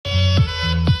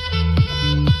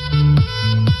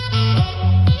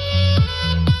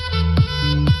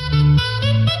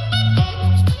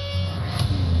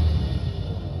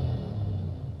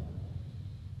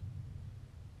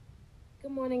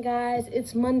morning, guys.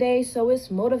 It's Monday, so it's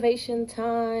motivation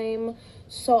time.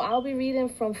 So I'll be reading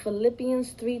from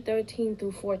Philippians 3:13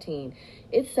 through 14.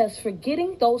 It says,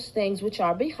 forgetting those things which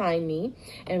are behind me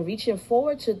and reaching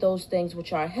forward to those things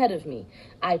which are ahead of me,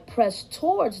 I press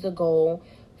towards the goal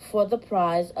for the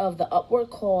prize of the upward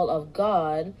call of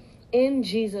God in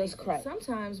Jesus Christ.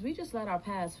 Sometimes we just let our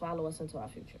past follow us into our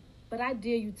future. But I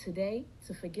dare you today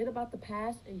to forget about the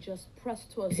past and just press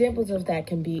towards. Examples of that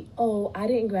can be, oh, I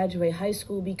didn't graduate high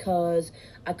school because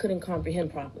I couldn't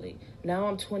comprehend properly. Now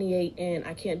I'm 28 and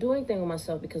I can't do anything with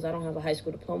myself because I don't have a high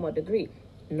school diploma or degree.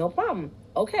 No problem.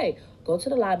 Okay, go to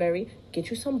the library, get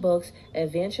you some books,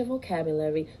 advance your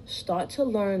vocabulary, start to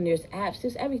learn. There's apps,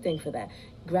 there's everything for that.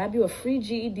 Grab you a free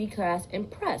GED class and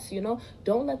press,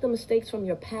 Don't let the mistakes from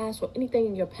your past or anything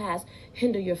in your past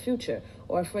hinder your future.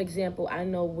 Or, for example, I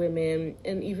know women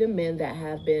and even men that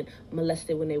have been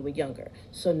molested when they were younger.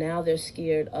 So now they're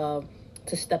scared to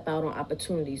step out on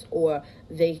opportunities, or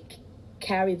they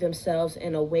carry themselves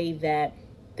in a way that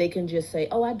they can just say,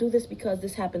 oh, I do this because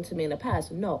this happened to me in the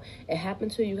past. No, it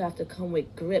happened to you. You have to come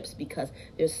with grips because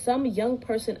there's some young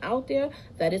person out there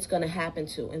that it's going to happen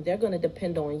to, and they're going to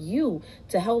depend on you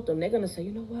to help them. They're going to say,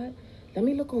 you know what? Let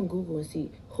me look on Google and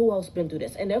see who else been through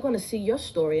this. And they're going to see your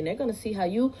story, and they're going to see how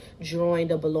you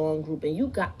joined a belong group and you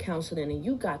got counseling and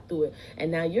you got through it.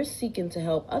 And now you're seeking to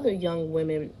help other young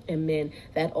women and men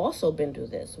that also been through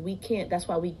this. That's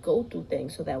why we go through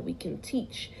things, so that we can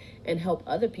teach and help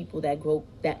other people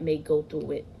that may go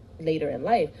through it later in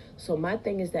life. So my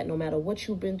thing is that no matter what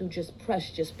you've been through, just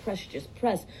press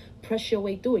your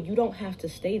way through it. You don't have to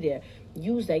stay there.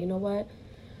 Use that. You know what?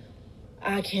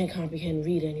 I can't comprehend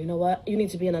reading. You know what? You need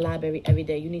to be in a library every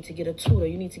day. You need to get a tutor.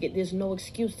 There's no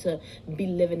excuse to be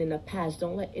living in the past.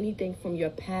 Don't let anything from your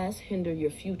past hinder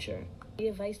your future. The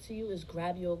advice to you is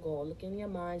grab your goal. Look in your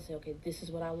mind, say, okay, this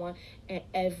is what I want. And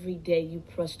every day you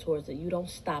press towards it. You don't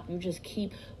stop. You just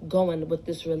keep going with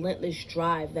this relentless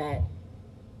drive that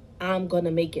I'm going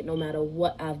to make it no matter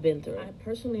what I've been through. I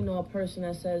personally know a person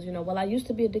that says, well, I used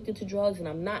to be addicted to drugs and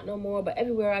I'm not no more. But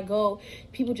everywhere I go,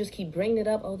 people just keep bringing it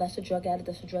up. Oh, that's a drug addict.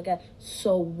 That's a drug addict.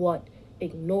 So what?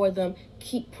 Ignore them.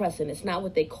 Keep pressing. It's not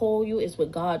what they call you. It's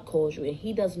what God calls you. And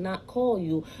he does not call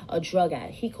you a drug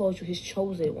addict. He calls you his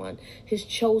chosen one,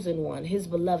 his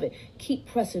beloved. Keep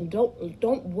pressing.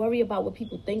 Don't worry about what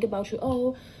people think about you.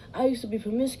 Oh, I used to be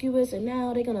promiscuous and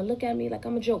now they're going to look at me like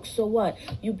I'm a joke. So what?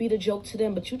 You be the joke to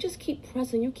them, but you just keep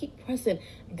pressing. You keep pressing.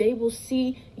 They will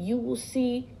see. You will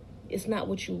see. It's not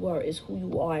what you were, it's who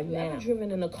you are now. If you've ever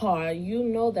driven in a car, you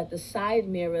know that the side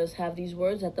mirrors have these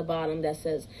words at the bottom that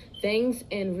says, things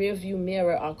in rearview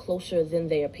mirror are closer than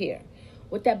they appear.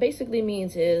 What that basically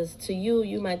means is, to you,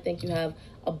 you might think you have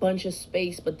a bunch of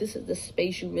space, but this is the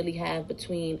space you really have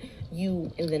between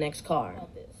you and the next car.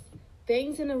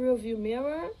 Things in the rearview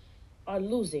mirror are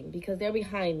losing because they're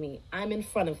behind me. I'm in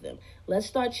front of them. Let's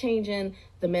start changing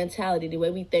the mentality, the way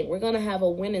we think. We're going to have a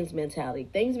winning's mentality.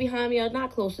 Things behind me are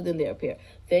not closer than they appear.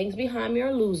 Things behind me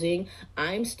are losing.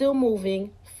 I'm still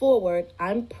moving forward.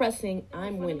 I'm pressing.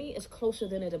 I'm winning. Me is closer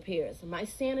than it appears. My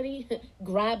sanity,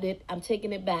 grabbed it. I'm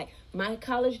taking it back. My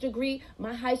college degree,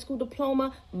 my high school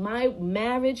diploma, my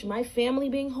marriage, my family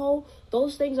being whole,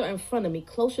 those things are in front of me,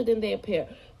 closer than they appear.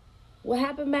 What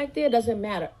happened back there doesn't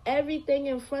matter. Everything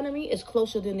in front of me is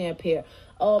closer than they appear.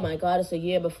 Oh my God, it's a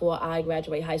year before I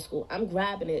graduate high school. I'm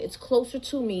grabbing it. It's closer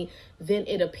to me than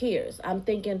it appears. I'm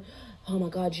thinking, oh my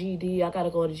God, GED. I got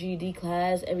to go to GED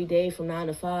class every day from 9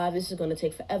 to 5. This is going to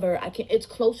take forever. It's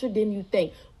closer than you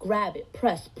think. Grab it.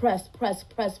 Press.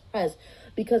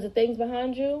 Because the things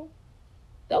behind you,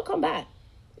 they'll come back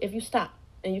if you stop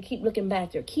and you keep looking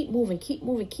back there. Keep moving.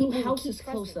 House is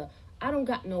closer. I don't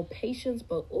got no patience,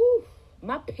 but ooh,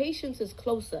 my patience is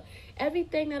closer.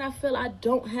 Everything that I feel I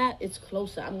don't have, it's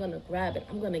closer. I'm going to grab it.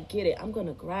 I'm going to get it. I'm going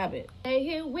to grab it. Stay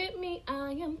here with me.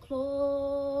 I am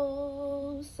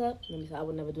closer. Let me say, I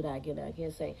would never do that again. I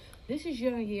can't say. This is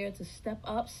your year to step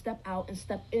up, step out, and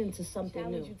step into something new.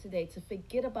 I challenge you today to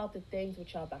forget about the things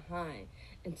which are behind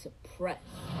and to press.